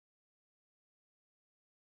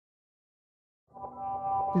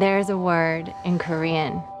There's a word in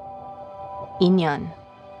Korean, 인연.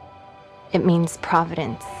 It means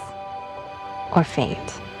providence or fate.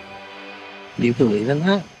 Do you believe in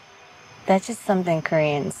that? That's just something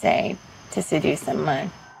Koreans say to seduce someone.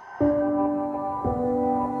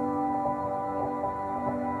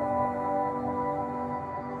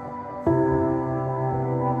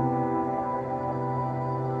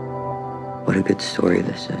 What a good story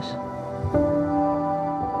this is.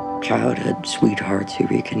 Childhood sweethearts who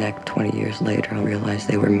reconnect 20 years later and realize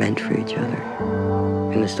they were meant for each other.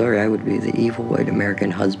 In the story, I would be the evil white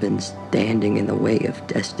American husband standing in the way of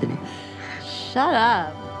destiny. Shut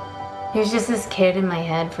up. He was just this kid in my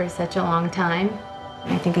head for such a long time.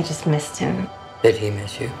 I think I just missed him. Did he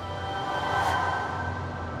miss you?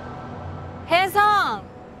 혜성!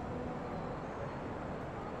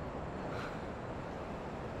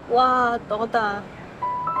 와, 너다.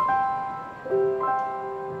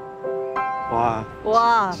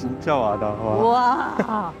 와, 진짜 와다.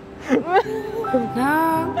 와.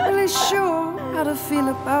 Not really sure how to feel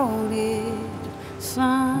about it,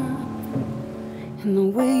 son. And the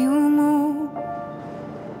way you move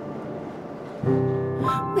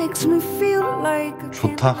makes me feel like I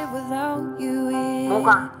can't 좋다. live without you.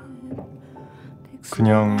 뭐가?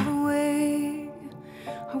 그냥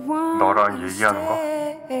너랑 너랑 얘기하는 거?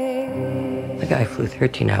 The guy flew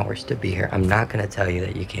 13 hours to be here. I'm not gonna tell you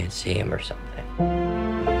that you can't see him or something.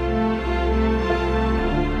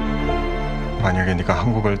 만약에 네가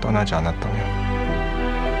한국을 떠나지 않았다면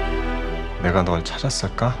내가 널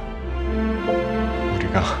찾았을까?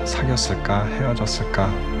 우리가 사귀었을까? 헤어졌을까?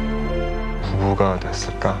 부부가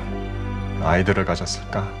됐을까? 아이들을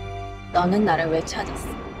가졌을까? 너는 나를 왜 찾았어?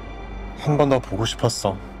 한 번 더 보고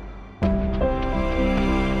싶었어.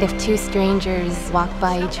 If two strangers walk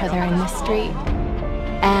by each other in the street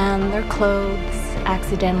and their clothes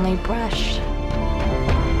accidentally brush,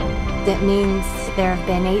 that means there have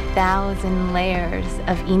been 8,000 layers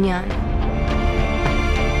of 인연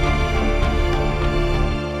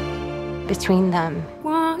between them.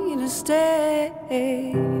 want you to stay.